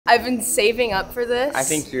I've been saving up for this. I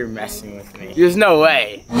think you're messing with me. There's no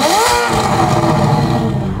way.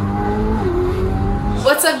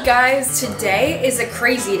 What's up, guys? Today is a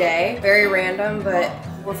crazy day. Very random, but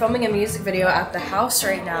we're filming a music video at the house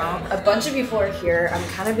right now. A bunch of people are here. I'm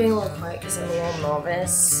kind of being a little quiet because I'm a little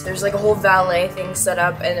novice. There's like a whole valet thing set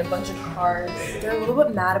up and a bunch of cars. They're a little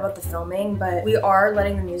bit mad about the filming, but we are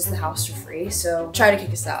letting them use the house for free, so try to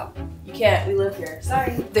kick us out. You can't, we live here,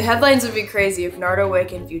 sorry. The headlines would be crazy if Nardo,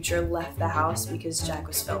 Wick, and Future left the house because Jack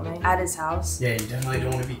was filming at his house. Yeah, you definitely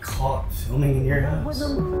don't want to be caught filming in your house.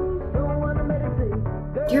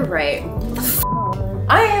 You're right.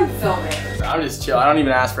 I am filming. I'm just chill. I don't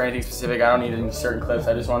even ask for anything specific. I don't need any certain clips.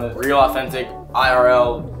 I just want real, authentic,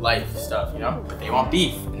 IRL life stuff, you know? If they want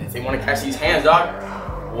beef, and if they want to catch these hands, dog,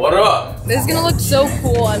 what up? This is gonna look so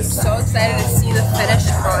cool. I'm so excited to see the finished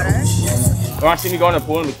product. You want to see me go in the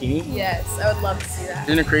pool in a bikini? Yes, I would love to see that.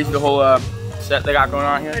 Isn't it crazy the whole set they got going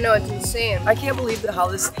on here? I know, it's insane. I can't believe how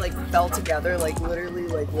this like fell together. Like literally,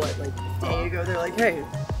 like what, like a day ago? They're like, hey,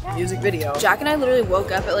 music video. Jack and I literally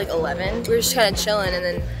woke up at like 11. We were just kind of chilling, and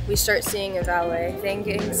then we start seeing a valet thing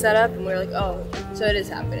getting set up, and we were like, oh, so it is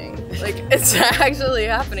happening. Like, it's actually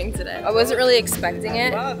happening today. I wasn't really expecting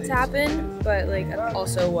it to happen, but like I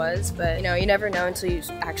also was. But you know, you never know until you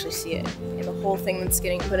actually see it. And the whole thing that's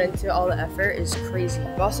getting put into all the effort is crazy.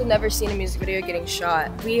 I've also never seen a music video getting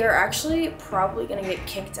shot. We are actually probably gonna get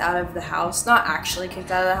kicked out of the house. Not actually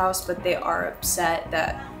kicked out of the house, but they are upset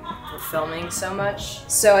that we're filming so much.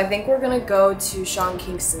 So I think we're gonna go to Sean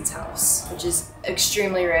Kingston's house, which is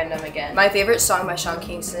extremely random again. My favorite song by Sean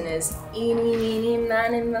Kingston is Eeny, Meeny,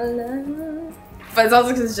 Miny, My Love. But it's also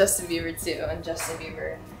because it's Justin Bieber too, and Justin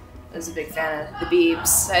Bieber was a big fan of the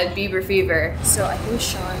Biebs. I had Bieber fever. So I think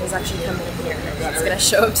Sean is actually coming in here and he's gonna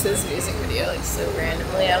show up to this music video like so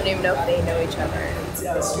randomly. I don't even know if they know each other.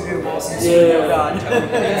 Yeah, exactly.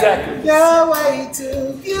 You're way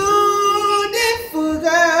too beautiful,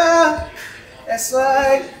 girl. That's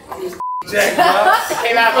right. Jack, bro. It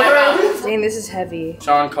came out my mouth. Dang, this is heavy.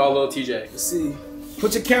 Sean, call Lil TJ. Let's see.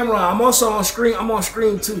 Put your camera on. I'm also on screen. I'm on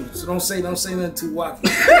screen too. So don't say nothing too wild.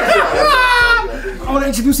 I want to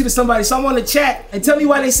introduce you to somebody. Someone in the chat and tell me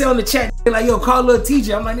why they say on the chat. They're like, yo, call Lil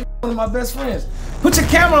TJ. I'm like, one of my best friends. Put your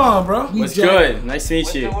camera on, bro. What's good? Nice to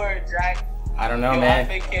meet you. What's the word, Jack? I don't know, Yo, man.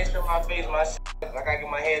 I can't show my face, my like I get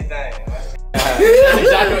my hair done. That's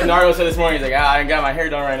exactly what Nardo said this morning. He's like, I ain't got my hair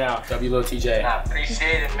done right now. W Lil TJ. Nah,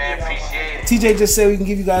 appreciate it, man. Appreciate it. TJ just said we can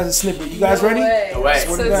give you guys a snippet. You guys ready? No way.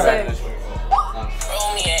 So sick.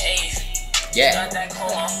 Roll me an ace. Yeah. Got that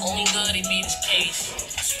cold, I'm only good at beat this case.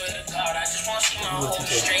 I swear to God, I just want to see my whole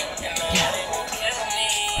straight. And no, they won't kill me.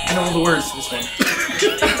 I know all the words to this one.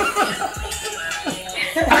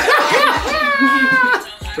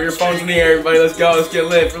 Put your phones in the air, everybody. Let's go. Let's get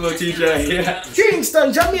lit for Lil TJ. Yeah.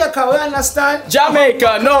 Kingston, Jamaica, we understand?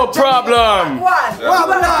 Jamaica, no problem. What? What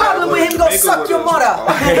the problem with him? Go suck your mother.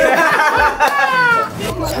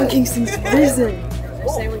 Sean Kingston's prison. They're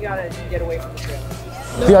saying we gotta get away from the trail.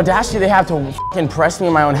 The audacity they have to f***ing press me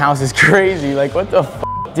in my own house is crazy. Like, what the f***?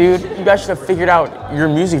 Dude, you guys should have figured out your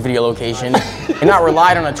music video location and not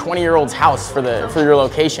relied on a 20-year-old's house for your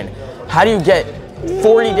location. How do you get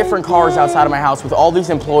 40 different cars outside of my house with all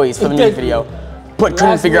these employees for the music video, but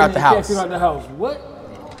couldn't figure out the house? What?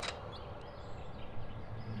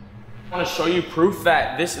 I want to show you proof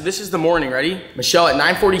that this is the morning. Ready? Michelle, at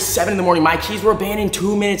 9:47 in the morning, my keys were abandoned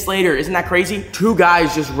 2 minutes later. Isn't that crazy? 2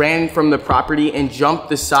 guys just ran from the property and jumped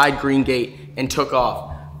the side green gate and took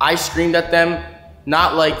off. I screamed at them,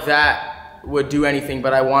 not like that would do anything,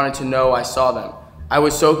 but I wanted to know I saw them. I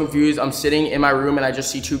was so confused. I'm sitting in my room and I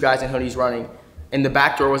just see 2 guys in hoodies running. And the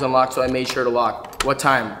back door was unlocked, so I made sure to lock. What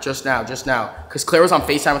time? Just now, just now. Because Claire was on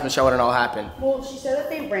FaceTime with Michelle when it all happened. Well, she said that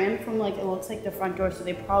they ran from like, it looks like the front door, so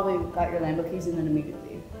they probably got your Lambo keys and then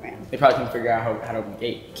immediately ran. They probably couldn't figure out how to open the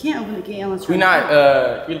gate. Can't open the gate unless Can we not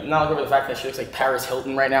look over the fact that she looks like Paris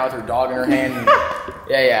Hilton right now with her dog in her hand? And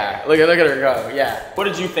yeah. Look at her go. Yeah. What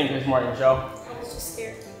did you think this morning, Michelle? I was just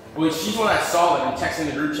scared. Well, she's the one that saw them and texted in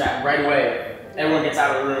the group chat right away. Everyone gets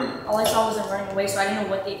out of the room. All I saw was them running away, so I didn't know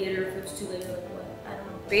what they did or if it was too late or like what. I don't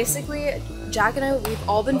know. Basically, Jack and I, we've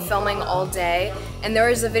all been filming all day, and there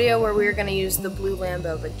was a video where we were gonna use the blue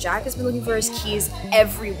Lambo, but Jack has been looking for his keys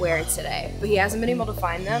everywhere today, but he hasn't been able to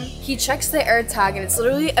find them. He checks the air tag, and it's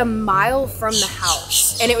literally a mile from the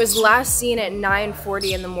house, and it was last seen at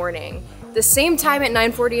 9:40 in the morning. The same time at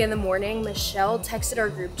 9:40 in the morning, Michelle texted our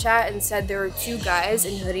group chat and said there were 2 guys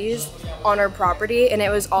in hoodies on our property, and it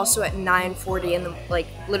was also at 9:40 in the, like,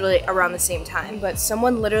 literally around the same time. But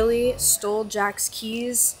someone literally stole Jack's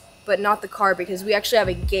keys but not the car because we actually have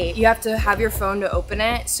a gate. You have to have your phone to open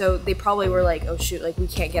it, so they probably were like, oh shoot, like we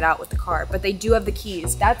can't get out with the car, but they do have the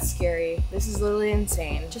keys. That's scary. This is literally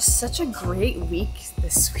insane. Just such a great week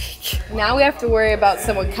this week. Now we have to worry about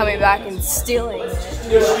someone coming back and stealing it.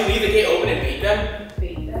 Should we leave the gate open and bait them?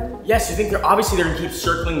 Bait them? Yes, you think they're gonna keep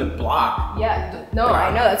circling the block. Yeah, no, I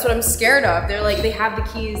know, that's what I'm scared of. They're like, they have the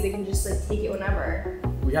keys, they can just like take it whenever.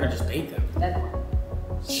 We gotta just bait them.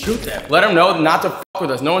 Shoot them. Let them know not to fuck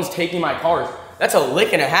with us. No one's taking my cars. That's a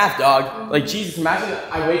lick and a half, dog. Like, Jesus, imagine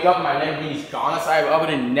I wake up and my Lamborghini's gone outside. I would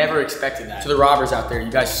have never expected that. To the robbers out there,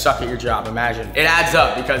 you guys suck at your job, imagine. It adds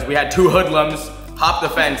up because we had 2 hoodlums hop the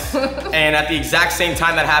fence, and at the exact same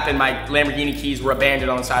time that happened, my Lamborghini keys were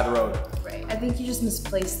abandoned on the side of the road. Right, I think you just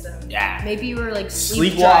misplaced them. Yeah. Maybe you were like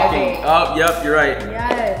sleepwalking. Oh, yep, you're right.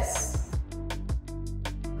 Yes.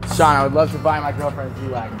 Sean, I would love to buy my girlfriend a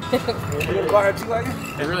G-Wagon. You buy her a G-Wagon?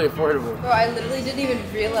 It's really affordable. Bro, I literally didn't even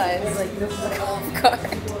realize like this is a golf cart.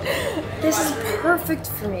 This is perfect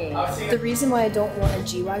for me. The reason why I don't want a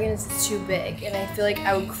G-Wagon is it's too big and I feel like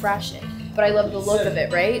I would crash it. But I love the look of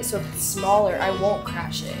it, right? So if it's smaller, I won't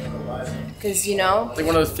crash it. Cause you know? It's like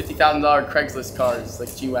one of those $50,000 Craigslist cars,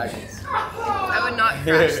 like G-Wagons. I would not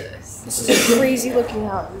crash this. This is a crazy looking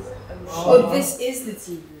house. Oh, this is the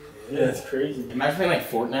TV. Yeah, it's crazy. Imagine playing like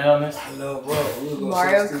Fortnite on this. No, bro.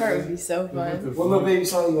 Mario Kart would be so fun. What little baby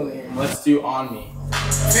song you wanna hear? Let's do On Me.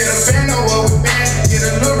 Get a band over band, get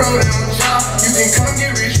a little roll down job. You can come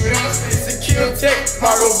get rich with us. It's a kill tech.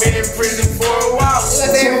 Margo been in prison for a while.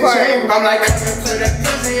 I'm like, coming to that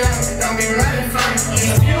pussy, don't be running from me.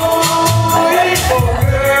 You beautiful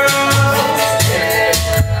girl.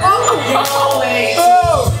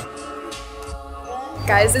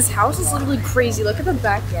 Guys, this house is literally crazy. Look at the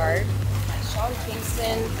backyard. Sean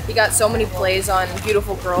Kingston, he got so many plays on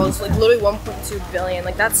Beautiful Girls, like literally 1.2 billion.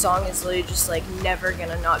 Like that song is literally just like never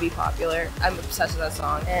gonna not be popular. I'm obsessed with that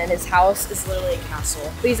song. And his house is literally a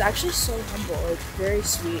castle. But he's actually so humble, like very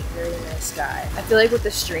sweet, very nice guy. I feel like with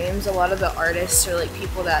the streams, a lot of the artists or like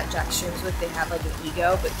people that Jack streams with, they have like an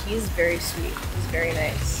ego, but he's very sweet. He's very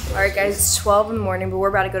nice. All right guys, it's 12 in the morning, but we're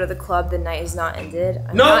about to go to the club. The night is not ended.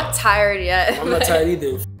 I'm not tired yet. I'm not tired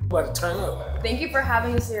either. About to turn up. Thank you for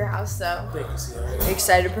having us at your house, though. Thank you, Sierra. Are you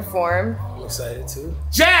excited to perform? I'm excited too.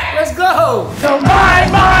 Jack, let's go! So mine.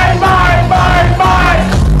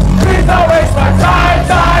 Please don't waste my time.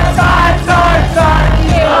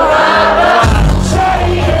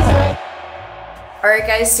 Alright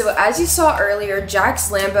guys, so as you saw earlier,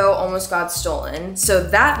 Jack's Lambo almost got stolen. So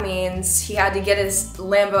that means he had to get his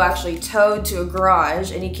Lambo actually towed to a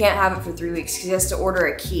garage and he can't have it for 3 weeks because he has to order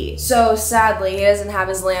a key. So sadly, he doesn't have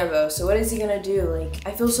his Lambo. So what is he gonna do? Like,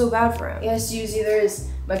 I feel so bad for him. He has to use either his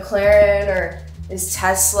McLaren or his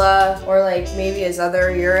Tesla or like maybe his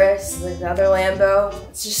other Urus, like the other Lambo. It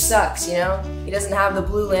just sucks, you know? He doesn't have the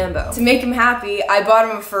blue Lambo. To make him happy, I bought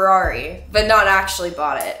him a Ferrari, but not actually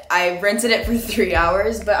bought it. I rented it for 3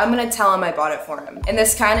 hours, but I'm gonna tell him I bought it for him. And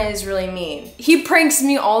this kinda is really mean. He pranks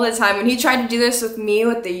me all the time when he tried to do this with me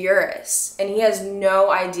with the Urus, and he has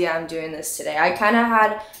no idea I'm doing this today. I kinda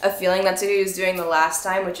had a feeling that's what he was doing the last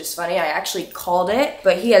time, which is funny. I actually called it,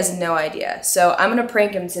 but he has no idea. So I'm gonna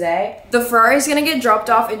prank him today. The Ferrari's gonna get dropped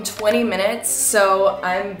off in 20 minutes, so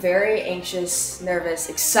I'm very anxious, nervous,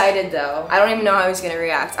 excited though. I don't even know how he's gonna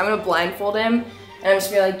react. I'm gonna blindfold him, and I'm just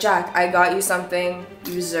gonna be like, Jack, I got you something.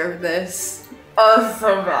 You deserve this. Oh,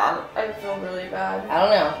 so bad. I feel really bad. I don't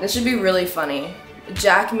know. This should be really funny.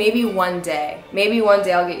 Jack, maybe one day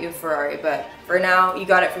I'll get you a Ferrari, but for now, you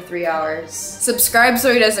got it for 3 hours. Subscribe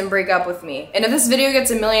so he doesn't break up with me. And if this video gets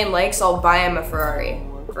 1 million likes, I'll buy him a Ferrari.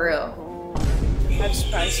 For real. I have a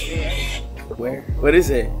surprise for you. Where? What is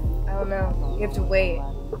it? I don't know. You have to wait.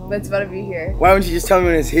 But it's about to be here. Why wouldn't you just tell me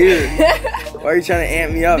when it's here? Why are you trying to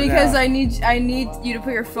amp me up because now? I need you to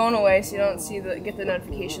put your phone away so you don't get the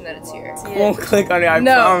notification that it's here. Won't click on it, I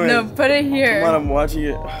promise. No, put it here. Come on, I'm watching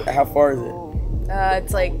it. How far is it?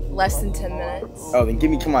 It's like less than 10 minutes. Oh, then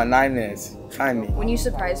come on, 9 minutes. Time me. When you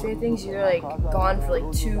surprise me with things, you're like gone for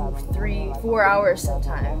like 2, 3, 4 hours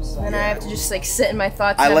sometimes. And then I have to just like sit in my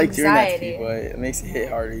thoughts and I like anxiety. doing that to people, but it makes it hit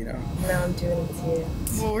harder, you know? Now I'm doing it to you.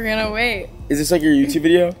 Well, we're gonna wait. Is this like your YouTube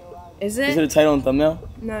video? Is it? Is it a title and thumbnail?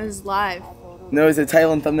 No, it's live. No, is it a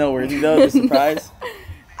title and thumbnail worthy though? The surprise?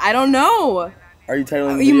 I don't know. Are you titling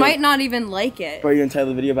the video? You might not even like it. But are you gonna title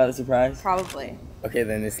the video about the surprise? Probably. Okay,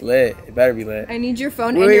 then it's lit. It better be lit. I need your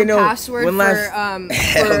phone and your password for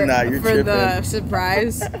Hell nah, you're tripping. The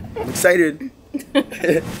surprise. I'm excited.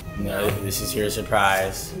 No, this is your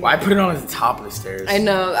surprise. Why put it on at the top of the stairs? I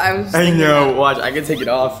know. I know. Watch, I can take it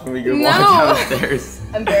off when we go walk down the stairs.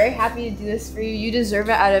 I'm very happy to do this for you. You deserve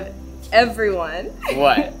it out of everyone.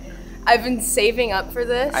 What? I've been saving up for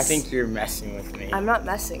this. I think you're messing with me. I'm not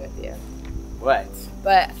messing with you. What?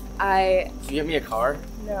 But Did you get me a car?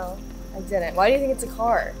 No, I didn't. Why do you think it's a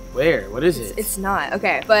car? Where? What is it? It's not.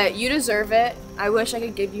 Okay, but you deserve it. I wish I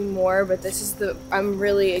could give you more, but this is I'm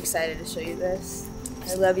really excited to show you this.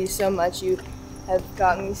 I love you so much. You have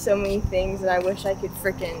gotten me so many things, and I wish I could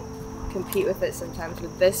freaking compete with it sometimes.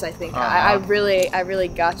 With this, I think I really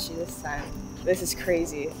got you this time. This is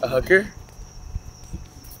crazy. A hooker?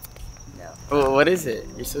 No. Well, what is it?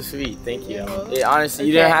 You're so sweet. Thank you. No. Yeah, honestly,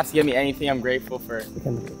 you Okay. didn't have to give me anything. I'm grateful for.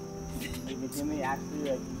 McKinley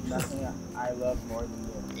actually like nothing I love more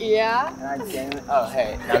than you. Yeah. And I genuinely. Oh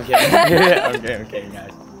hey, no, I'm kidding. I'm kidding,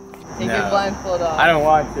 guys. Take your blindfold off. I don't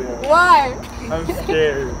want to. Why? I'm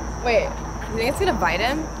scared. Wait, you think it's gonna bite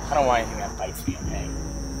him? I don't want anything that bites me. Okay.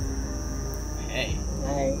 Hey.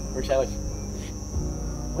 Hey. Where should I look?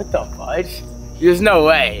 What the fudge? There's no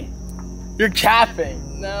way. You're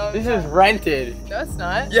capping. No. This is rented. No, it's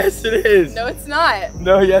not. Yes, it is. No, it's not.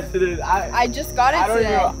 No, yes, it is. I just got it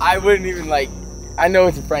today. I wouldn't even like. I know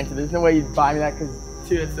it's rented. There's no way you'd buy me that because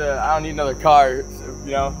too, it's I don't need another car. So,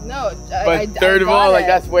 you know. No. But third of all, like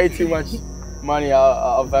that's way too much money.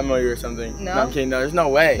 I'll Venmo you or something. No. I'm kidding. No, there's no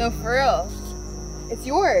way. No, for real. It's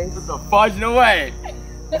yours. What the fudge? No way.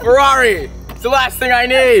 Ferrari. It's the last thing I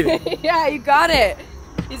need. Yeah, you got it.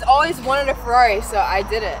 He's always wanted a Ferrari, so I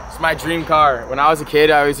did it. It's my dream car. When I was a kid,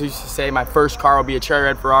 I always used to say my first car will be a cherry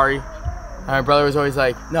red Ferrari. And my brother was always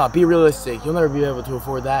like, no, be realistic. You'll never be able to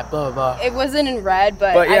afford that, blah, blah, blah. It wasn't in red,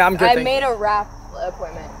 but yeah, I made a wrap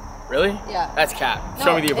appointment. Really? Yeah. That's cap. No,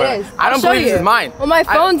 show me the it appointment. is. I don't I'll show believe this you. is mine. Well, my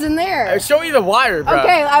phone's in there. Show me the wire, bro.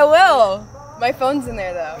 Okay, I will. My phone's in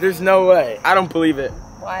there, though. There's no way. I don't believe it.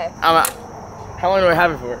 Why? How long do I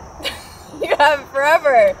have it for? You have it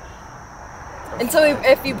forever. Until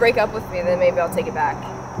if you break up with me, then maybe I'll take it back.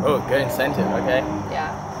 Oh, good incentive, okay.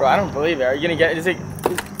 Yeah. Bro, I don't believe it. Are you gonna get it? Is it?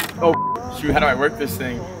 Oh, shoot, how do I work this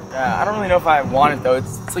thing? I don't really know if I want it though.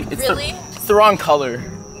 It's like, Really? It's the wrong color.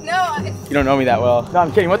 No. You don't know me that well. No,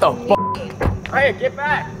 I'm kidding. What the fuck? Hey, get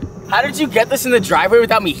back. How did you get this in the driveway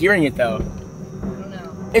without me hearing it though? I don't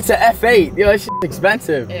know. It's a F8. Yo, that shit's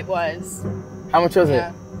expensive. It was. How much was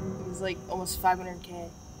Yeah. it? It was like almost 500K.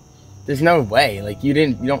 There's no way. Like you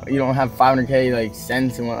don't have 500K like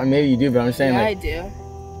cents and maybe you do, but I'm saying Yeah, like. I do.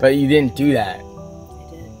 But you didn't do that. I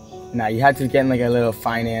did. Nah, you had to get in like a little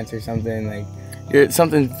finance or something. Like,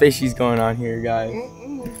 something fishy's going on here, guys.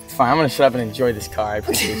 It's fine. I'm gonna shut up and enjoy this car. I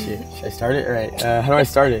appreciate you. Should I start it? All right. How do I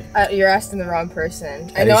start it? You're asking the wrong person.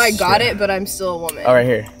 I That know is I got true. it, but I'm still a woman. Oh, right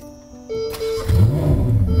here.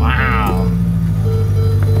 Wow.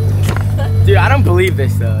 Dude, I don't believe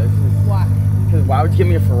this though. Why? Because why would you give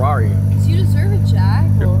me a Ferrari? Because you deserve it, Jack.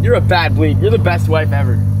 You're a bad bleep. You're the best wife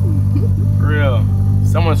ever. For real.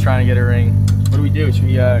 Someone's trying to get a ring. What do we do? Should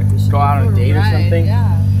we go out on a date or something?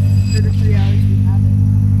 Yeah. 2 to 3 hours we have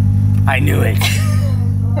it. I knew it.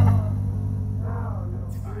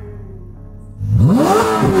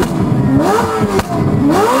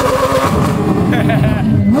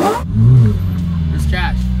 There's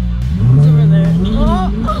cash. It's over there.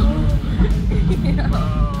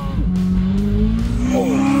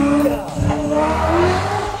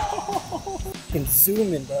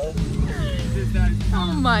 Consuming, bro.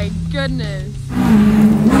 Oh my goodness.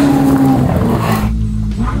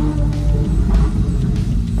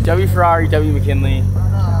 W Ferrari, W McKinley.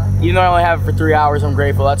 Even though I only have it for 3 hours, I'm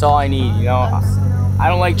grateful. That's all I need, you know? I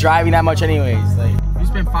don't like driving that much anyways. Like, if you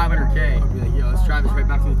spend 500K, I'd be like, yo, let's drive this right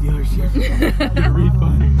back to the dealership. Get a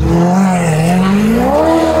refund.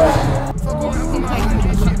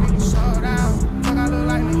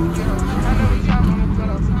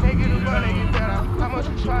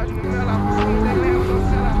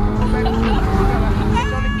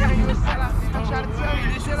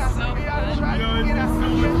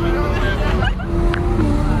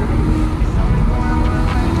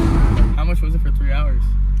 How much was it for 3 hours?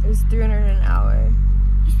 It was $300 an hour.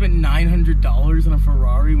 You spent $900 on a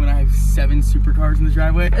Ferrari when I have 7 supercars in the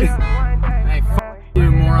driveway? Hey, f you,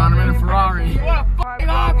 moron. I'm in a Ferrari. What a fucking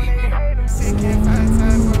option! I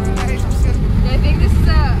think this is a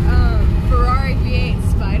Ferrari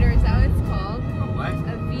V8 Spider. Is that what it's called? What?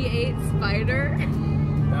 A V8 Spider?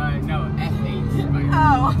 No, F8.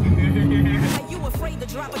 Oh. You afraid to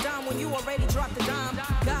drop a dime when you already dropped a dime.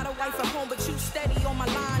 Got a wife at home, but you steady on my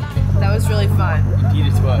line. That was really fun. Indeed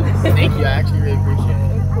it was. Thank you. I actually really appreciate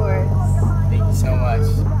it. Of course. Thank you so much.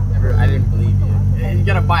 I didn't believe you. You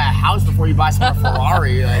gotta buy a house before you buy some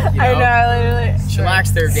Ferrari. Like, you know? I know, literally.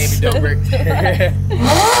 Chillax there, David Dobrik.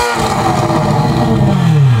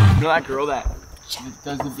 You know that girl that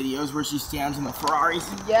does the videos where she stands in the Ferraris?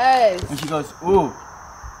 Yes. And she goes, ooh,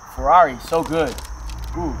 Ferrari, so good.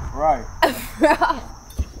 Ooh, Ferrari.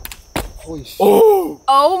 Holy shit.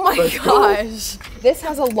 Oh my gosh. This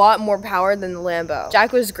has a lot more power than the Lambo.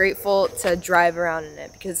 Jack was grateful to drive around in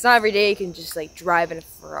it because it's not every day you can just like drive in a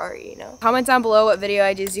Ferrari, you know? Comment down below what video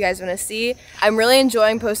ideas you guys want to see. I'm really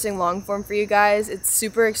enjoying posting long form for you guys. It's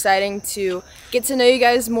super exciting to get to know you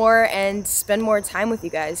guys more and spend more time with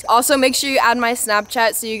you guys. Also, make sure you add my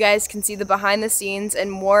Snapchat so you guys can see the behind the scenes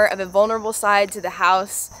and more of a vulnerable side to the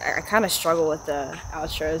house. I kind of struggle with the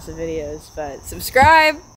outros of videos, but subscribe.